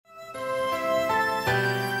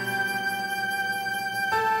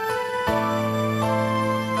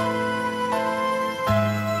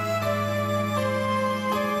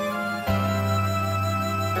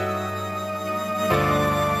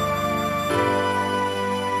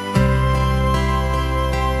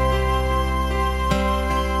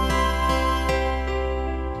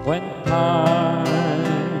when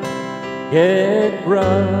times get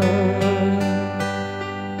rough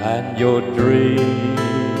and your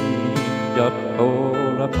dreams just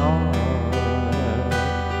fall apart,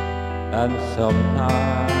 and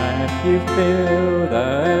sometimes you feel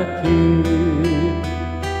that you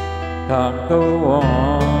can't go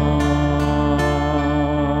on.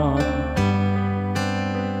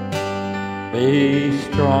 Be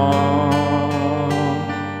strong,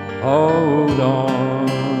 hold on,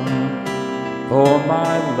 for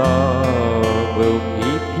my love will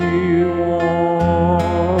keep you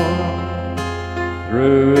warm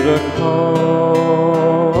through the coldest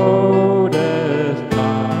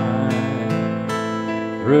night,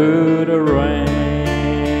 through the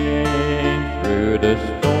rain, through the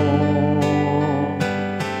storm.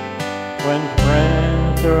 When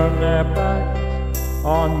friends turn their backs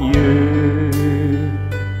on you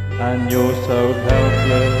and you're so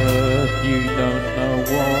helpless you don't know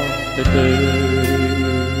what to do,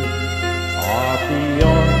 I'll be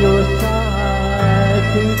on your side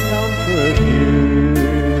to comfort you.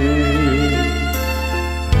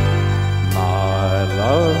 My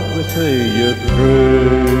love will see you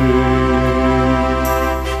through.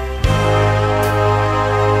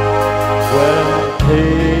 When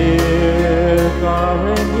tears are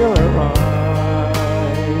in your eyes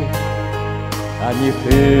and you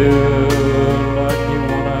feel like you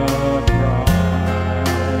wanna cry,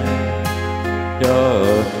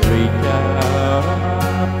 just reach out and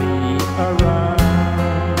I'll be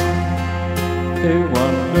around to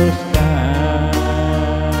understand.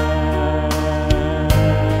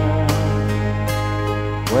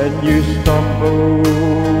 When you stumble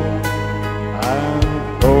and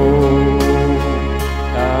fall,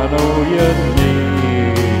 I know you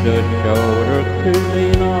need a shoulder to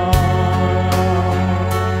lean on.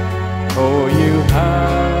 All you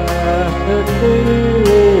have to do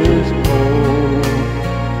is call,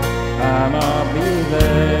 and I'll be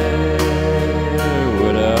there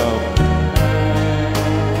without end.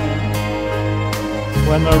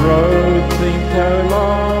 When the road seems so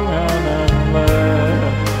long and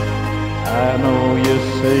endless, I know you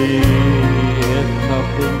see it's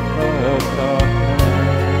nothing but darkness.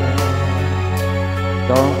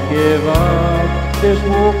 Don't give up, just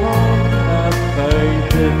walk on, have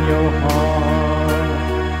faith in your heart,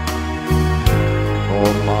 for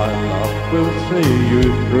my love will see you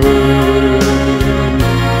through.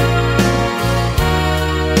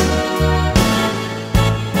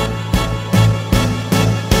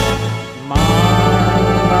 My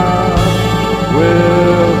love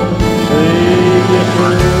will see you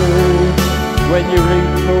through. When you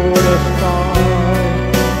reach for the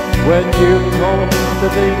stars, when you cross the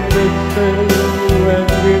deepest sea, when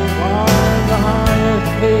you climb the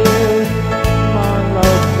highest hill, my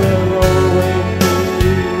love will always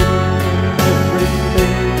be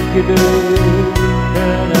everything you do,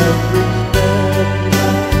 and every step you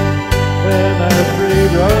take, and every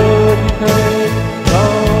road you take.